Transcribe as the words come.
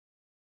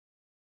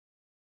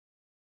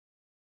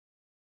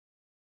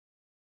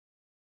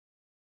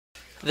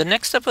The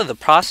next step of the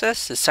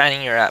process is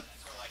signing your app.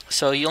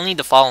 So you'll need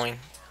the following: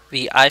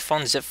 the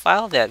iPhone zip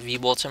file that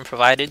vBulletin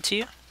provided to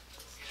you,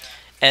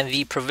 and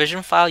the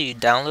provision file you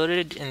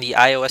downloaded in the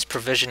iOS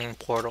provisioning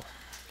portal.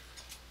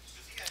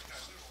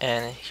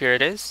 And here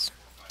it is.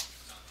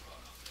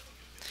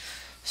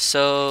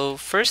 So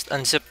first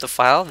unzip the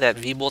file that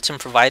vBulletin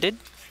provided.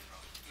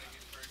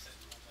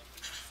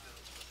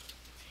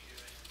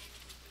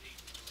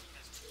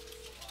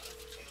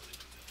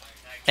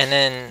 And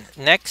then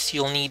next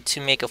you'll need to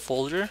make a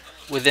folder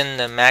within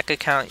the Mac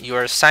account you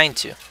are assigned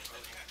to.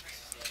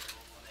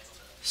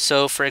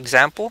 So for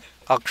example,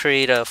 I'll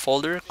create a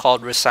folder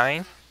called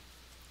Resign.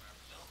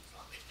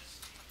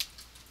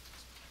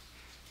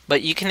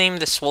 But you can name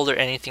this folder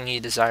anything you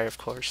desire, of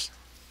course.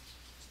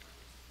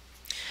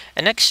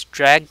 And next,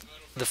 drag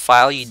the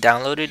file you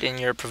downloaded in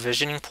your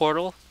provisioning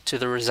portal to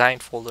the Resign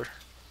folder.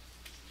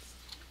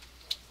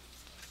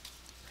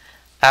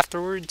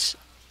 Afterwards,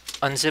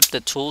 unzip the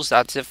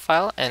tools.zip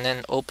file and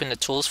then open the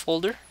tools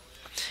folder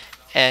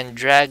and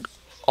drag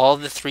all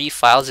the three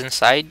files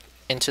inside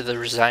into the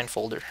Resign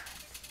folder.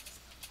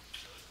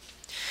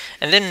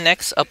 And then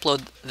next,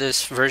 upload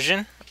this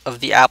version of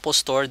the Apple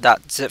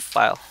Store.zip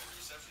file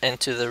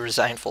into the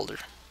Resign folder.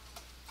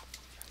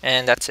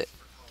 And that's it.